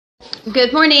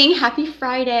Good morning, happy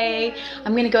Friday.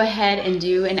 I'm gonna go ahead and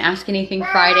do an Ask Anything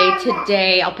Friday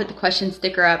today. I'll put the question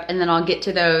sticker up and then I'll get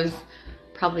to those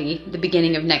probably the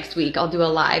beginning of next week. I'll do a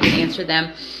live and answer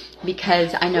them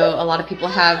because I know a lot of people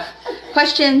have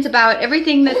questions about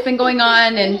everything that's been going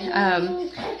on,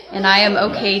 and I am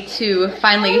okay to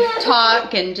finally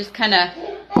talk and just kind of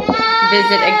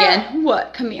visit again.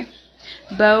 What? Come here.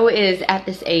 Bo is at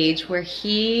this age where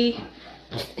he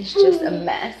is just a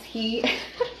mess.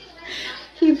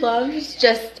 He loves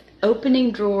just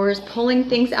opening drawers, pulling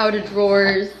things out of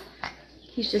drawers.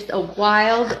 He's just a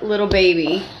wild little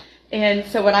baby. And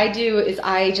so what I do is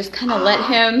I just kind of let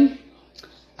him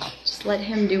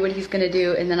do what he's gonna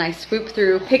do, and then I swoop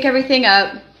through, pick everything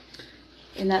up,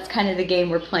 and that's kind of the game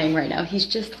we're playing right now. He's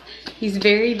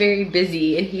very, very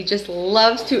busy, and he just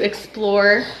loves to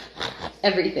explore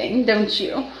everything, don't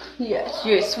you? Yes,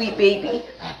 you're a sweet baby.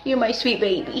 You're my sweet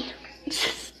baby.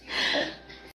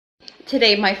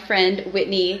 Today, my friend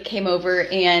Whitney came over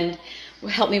and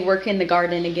helped me work in the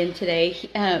garden again today.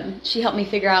 She helped me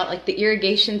figure out like the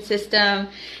irrigation system,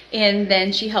 and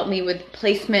then she helped me with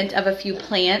placement of a few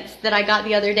plants that I got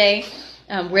the other day,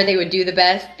 where they would do the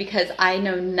best, because I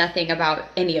know nothing about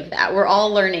any of that. We're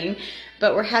all learning,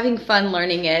 but we're having fun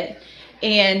learning it.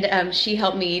 And she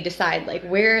helped me decide like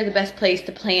where the best place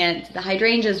to plant the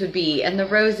hydrangeas would be, and the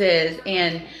roses,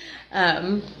 and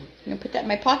I'm gonna put that in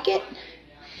my pocket.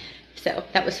 So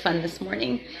that was fun this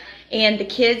morning. And the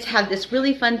kids have this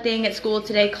really fun thing at school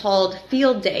today called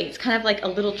Field Day. It's kind of like a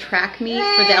little track meet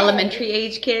for the elementary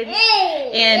age kids.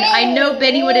 And I know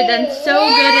Benny would have done so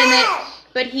good in it,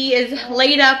 but he is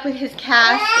laid up with his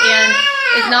cast and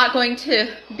is not going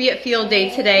to be at Field Day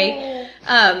today.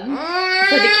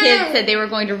 So the kids said they were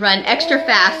going to run extra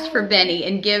fast for Benny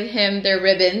and give him their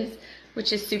ribbons,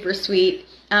 which is super sweet.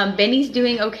 Benny's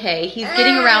doing okay. He's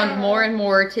getting around more and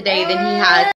more today than he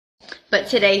has. But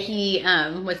today he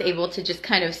was able to just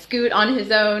kind of scoot on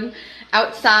his own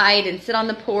outside and sit on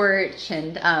the porch,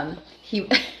 and I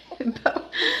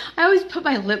always put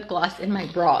my lip gloss in my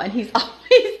bra and he's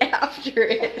always after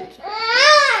it.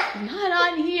 Not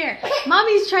on here.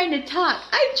 Mommy's trying to talk.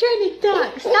 I'm trying to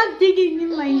talk. Stop digging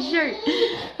in my shirt.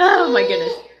 Oh my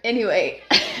goodness. Anyway.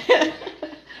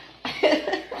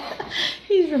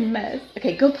 He's a mess.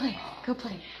 Okay, go play. Go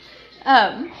play.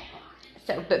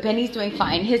 But Benny's doing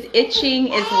fine. His itching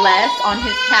is less on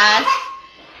his cast,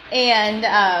 and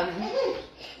a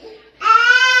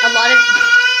lot of,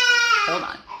 hold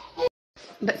on.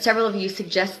 But several of you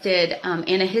suggested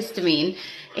antihistamine,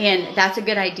 and that's a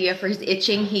good idea for his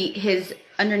itching. His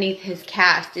underneath his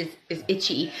cast is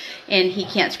itchy, and he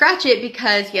can't scratch it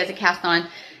because he has a cast on,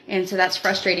 and so that's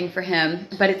frustrating for him.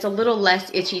 But it's a little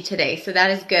less itchy today, so that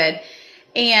is good.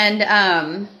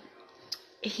 And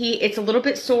it's a little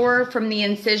bit sore from the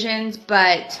incisions,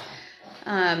 but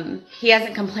he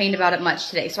hasn't complained about it much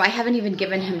today. So I haven't even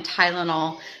given him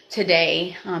Tylenol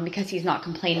today because he's not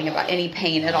complaining about any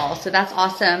pain at all. So that's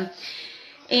awesome.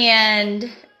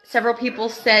 And several people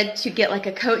said to get like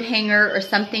a coat hanger or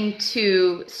something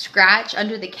to scratch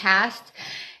under the cast.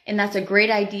 And that's a great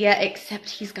idea, except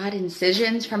he's got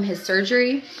incisions from his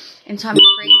surgery. And so I'm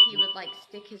afraid he would like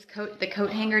stick the coat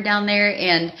hanger down there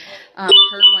and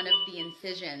hurt one of the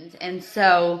incisions. And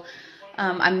so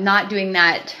I'm not doing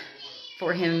that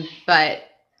for him, but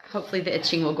hopefully the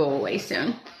itching will go away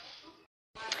soon.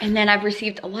 And then I've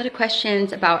received a lot of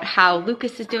questions about how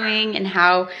Lucas is doing and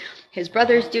how his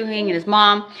brother's doing and his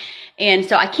mom. And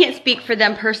so I can't speak for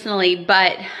them personally,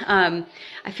 but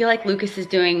I feel like Lucas is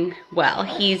doing well.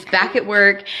 He's back at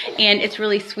work, and it's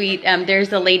really sweet.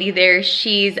 There's a lady there.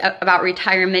 She's about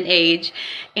retirement age,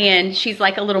 and she's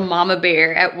like a little mama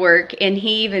bear at work. And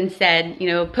he even said, you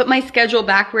know, put my schedule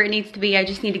back where it needs to be. I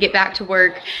just need to get back to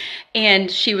work. And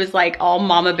she was like all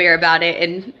mama bear about it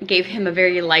and gave him a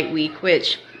very light week,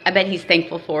 which I bet he's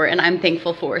thankful for, and I'm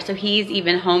thankful for. So he's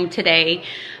even home today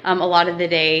a lot of the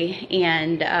day,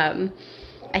 and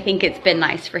I think it's been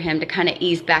nice for him to kind of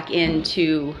ease back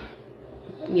into,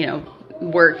 you know,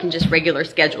 work and just regular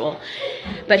schedule.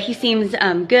 But he seems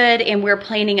good, and we're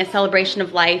planning a celebration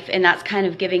of life, and that's kind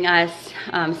of giving us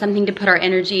something to put our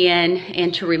energy in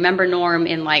and to remember Norm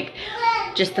in like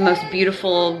just the most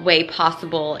beautiful way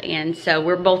possible. And so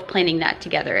we're both planning that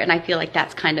together, and I feel like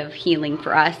that's kind of healing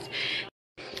for us.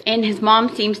 And his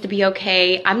mom seems to be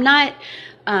okay. I'm not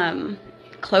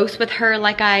close with her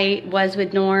like I was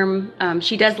with Norm.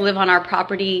 She does live on our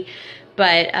property,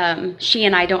 but she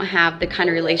and I don't have the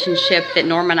kind of relationship that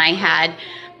Norm and I had.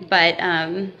 But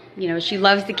you know, she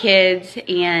loves the kids,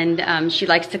 and she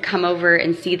likes to come over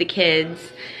and see the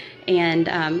kids. And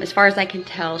as far as I can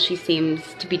tell, she seems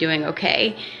to be doing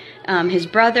okay. His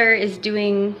brother is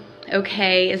doing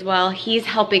okay as well. He's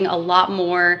helping a lot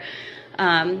more.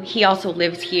 He also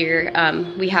lives here.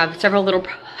 We have several little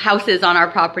houses on our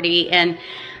property, and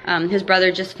his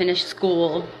brother just finished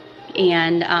school,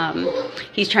 and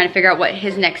he's trying to figure out what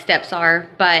his next steps are,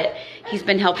 but he's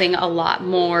been helping a lot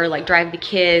more, like drive the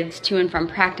kids to and from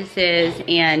practices,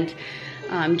 and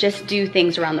just do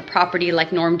things around the property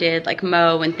like Norm did, like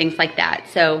mow and things like that.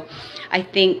 So I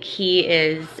think he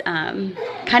is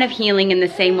kind of healing in the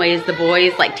same way as the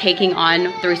boys, like taking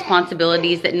on the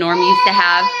responsibilities that Norm used to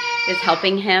have is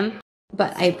helping him.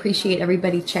 But I appreciate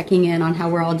everybody checking in on how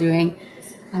we're all doing.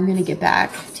 I'm gonna get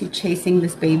back to chasing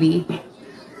this baby.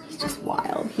 He's just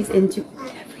wild. He's into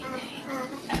everything.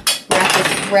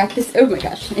 We're at this, oh my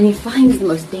gosh. And he finds the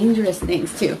most dangerous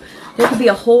things too. There could be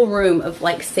a whole room of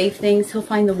like safe things. He'll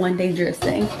find the one dangerous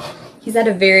thing. He's at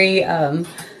a very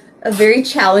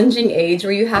challenging age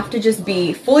where you have to just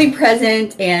be fully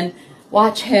present and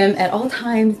watch him at all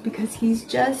times because he's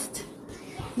just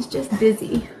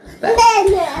busy. But,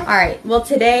 all right, well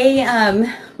today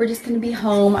we're just gonna be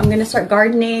home. I'm gonna start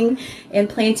gardening and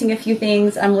planting a few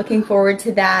things. I'm looking forward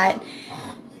to that.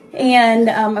 And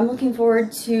I'm looking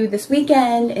forward to this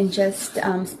weekend and just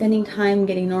spending time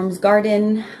getting Norm's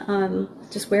garden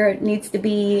just where it needs to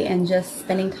be, and just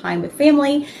spending time with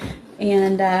family.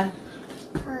 And all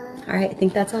right, I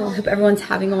think that's all. I hope everyone's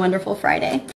having a wonderful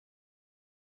Friday.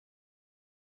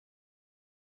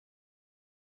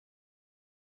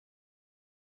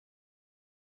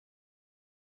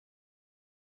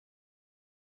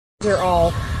 They're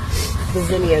all the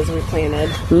zinnias we planted.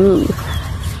 Ooh.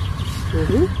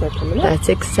 They're coming up. That's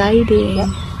exciting. Yep.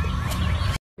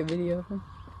 A video of him.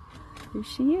 Here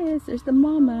she is. There's the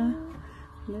mama.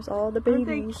 And there's all the babies.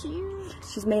 Aren't they cute?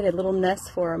 She's made a little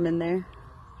nest for them in there.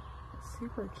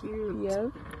 Super cute.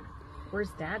 Yep. Where's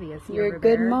Daddy? Is he You're over a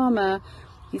good there? mama.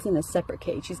 He's in a separate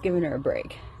cage. She's giving her a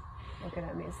break. Looking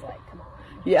at me, it's like, come on.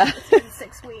 Yeah. It's been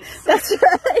 6 weeks. That's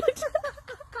right.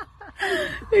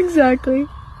 Exactly.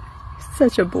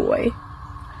 Such a boy.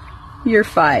 You're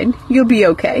fine. You'll be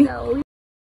okay. No.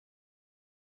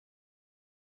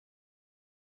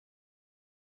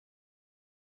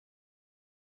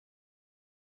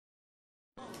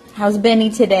 How's Benny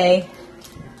today?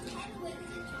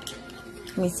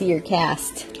 Let me see your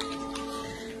cast.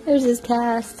 There's his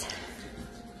cast.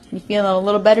 You feeling a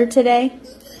little better today?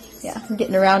 Yeah,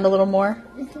 getting around a little more?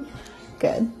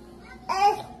 Good.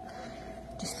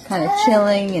 Just kind of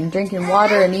chilling and drinking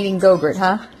water and eating Go-Gurt,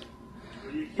 huh?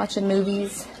 Watching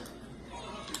movies.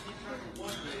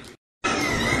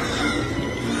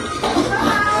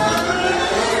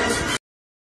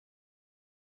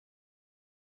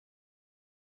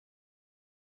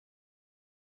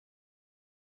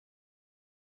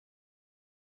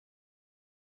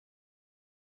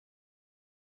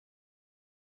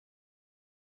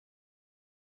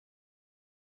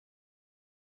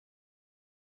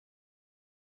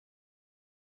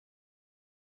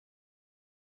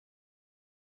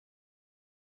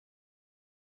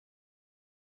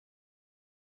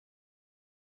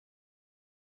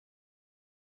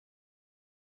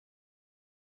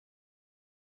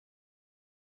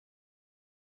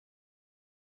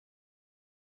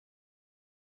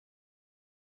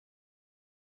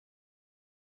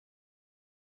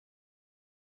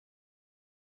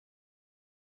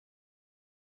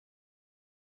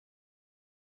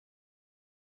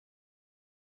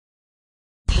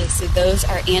 Okay, so those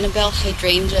are Annabelle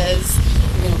hydrangeas.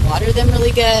 We're going to water them really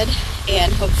good,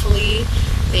 and hopefully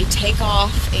they take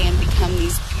off and become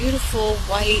these beautiful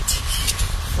white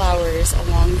flowers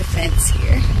along the fence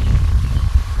here.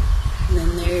 And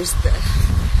then there's the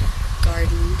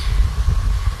garden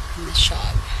and the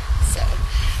shop. So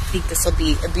I think this will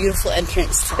be a beautiful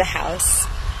entrance to the house.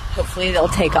 Hopefully they'll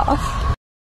take off.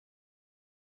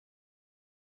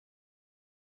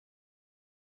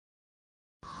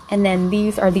 And then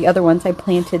these are the other ones I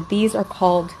planted. These are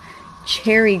called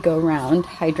cherry go-round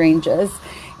hydrangeas.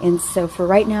 And so for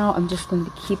right now, I'm just going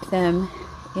to keep them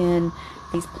in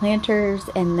these planters,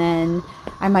 and then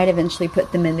I might eventually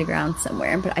put them in the ground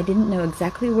somewhere, but I didn't know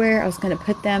exactly where I was going to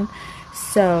put them.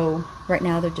 So right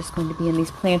now they're just going to be in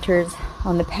these planters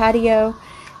on the patio.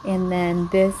 And then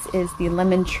this is the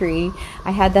lemon tree.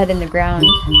 I had that in the ground,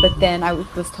 but then I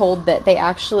was told that they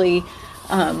actually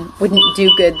wouldn't do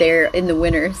good there in the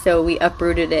winter, so we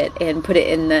uprooted it and put it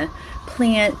in the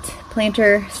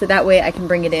planter, so that way I can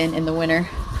bring it in the winter.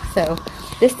 So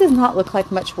this does not look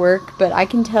like much work, but I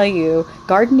can tell you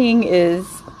gardening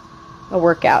is a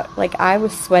workout. Like, I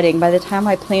was sweating by the time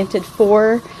I planted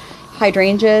 4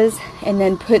 hydrangeas and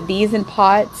then put these in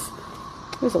pots.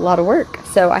 It was a lot of work.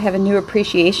 So I have a new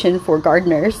appreciation for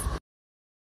gardeners.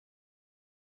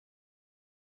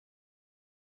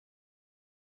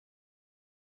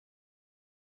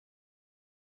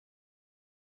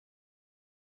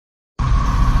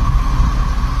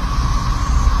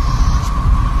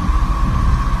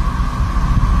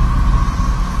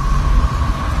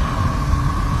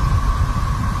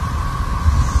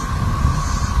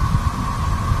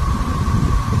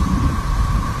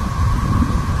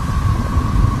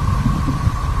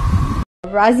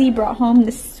 Razi brought home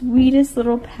the sweetest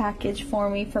little package for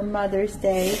me for Mother's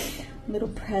Day. Little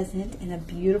present and a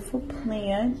beautiful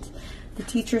plant. The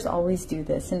teachers always do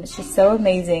this, and it's just so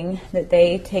amazing that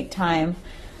they take time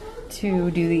to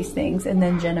do these things. And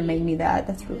then Jenna made me that.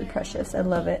 That's really precious. I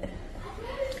love it.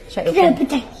 Should I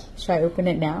open it? Should I open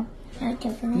it now?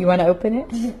 You want to open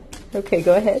it? Okay,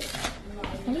 go ahead.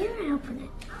 How do you want to open it?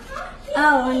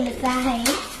 Oh, on the side.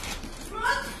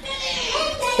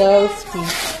 So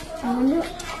sweet.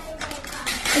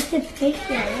 It's a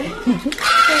picture.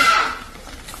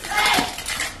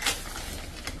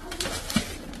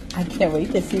 I can't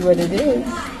wait to see what it is.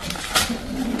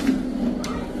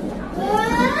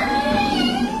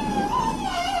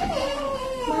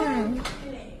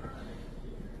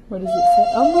 What does it say?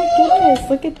 Oh my goodness,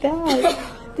 look at that.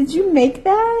 Did you make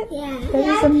that? Yeah. That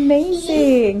is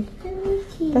amazing.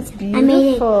 That's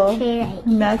beautiful. I made it.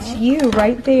 And that's you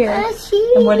right there. That's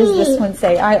And what does this one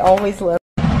say? I always love.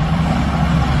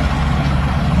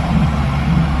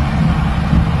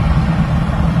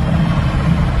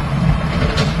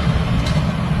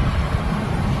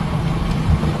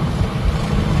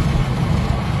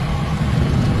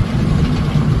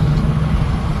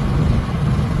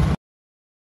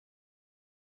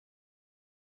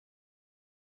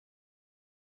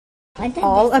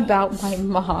 All about my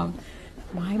mom.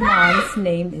 My mom's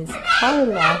name is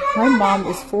Carla. My mom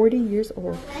is 40 years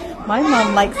old. My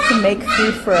mom likes to make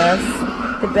food for us.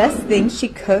 The best thing she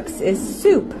cooks is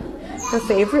soup. Her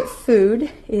favorite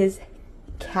food is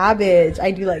cabbage.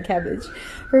 I do like cabbage.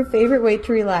 Her favorite way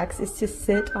to relax is to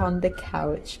sit on the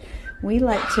couch. We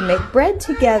like to make bread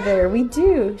together. We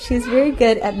do. She's very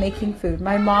good at making food.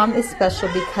 My mom is special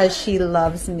because she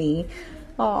loves me.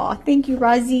 Aw, thank you,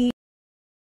 Razi.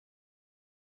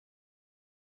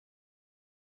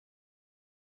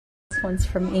 This one's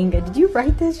from Inga. Did you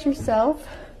write this yourself?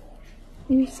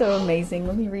 You're so amazing.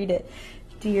 Let me read it.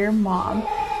 Dear Mom,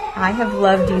 I have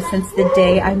loved you since the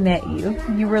day I met you.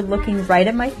 You were looking right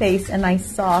at my face and I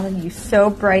saw you so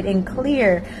bright and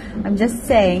clear. I'm just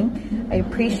saying, I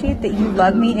appreciate that you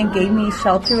love me and gave me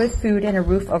shelter with food and a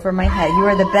roof over my head. You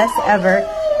are the best ever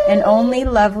and only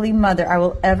lovely mother I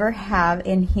will ever have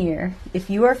in here. If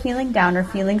you are feeling down or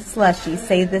feeling slushy,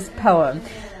 say this poem.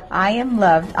 I am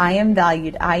loved, I am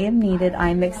valued, I am needed, I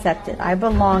am accepted, I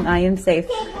belong, I am safe,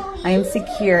 I am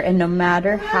secure, and no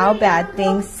matter how bad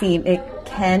things seem, it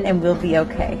can and will be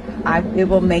okay. It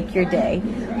will make your day.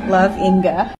 Love,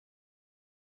 Inga.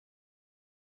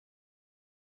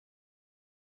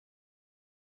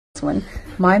 This one.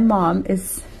 My mom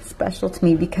is special to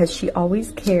me because she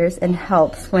always cares and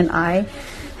helps when I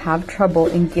have trouble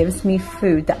and gives me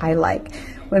food that I like.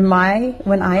 When I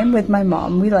am with my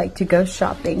mom, we like to go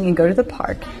shopping and go to the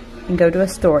park and go to a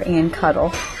store and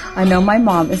cuddle. I know my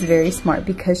mom is very smart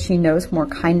because she knows more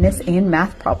kindness and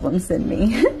math problems than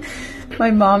me.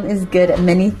 My mom is good at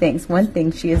many things. One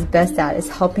thing she is best at is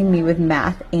helping me with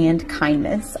math and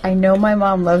kindness. I know my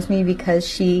mom loves me because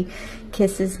she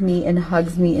kisses me and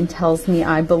hugs me and tells me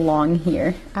I belong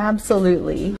here.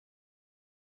 Absolutely.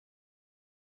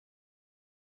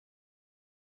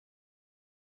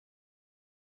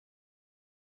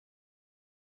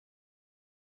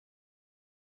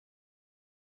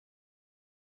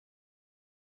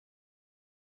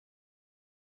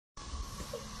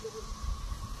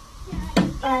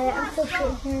 I'm so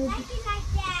scared.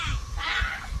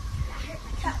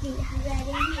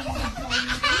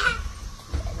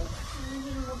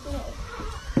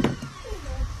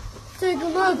 Take a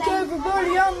look,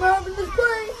 everybody, I'm robbing this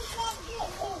place.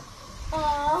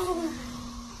 Oh.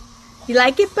 You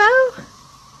like it, Bo?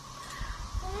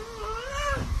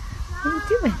 What are you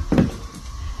doing?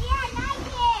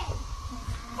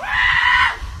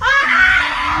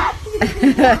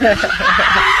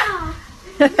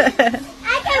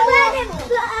 I can let him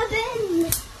club in.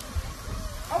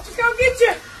 I'll just go get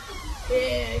you.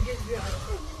 Yeah, get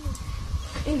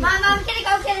you. Mom, I'm gonna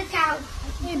go get a towel.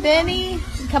 Hey, Benny,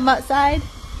 you come outside.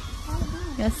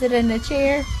 You gonna sit in the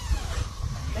chair?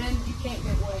 And you can't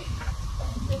get away.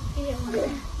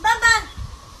 Baba.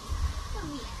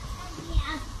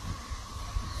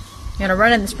 You gonna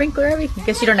run in the sprinkler, Abby? I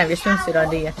guess you don't have your swimsuit on,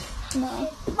 do you?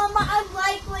 No. Mama, I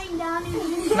like laying down in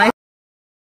the Nice.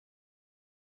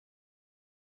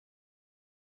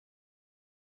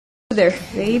 Their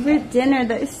favorite dinner.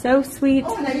 That is so sweet.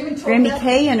 Grammy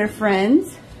Kay and her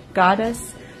friends got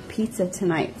us pizza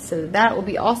tonight, so that will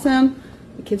be awesome.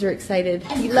 The kids are excited.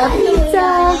 We love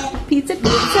pizza. Pizza,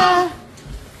 pizza.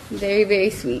 Very, very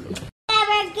sweet.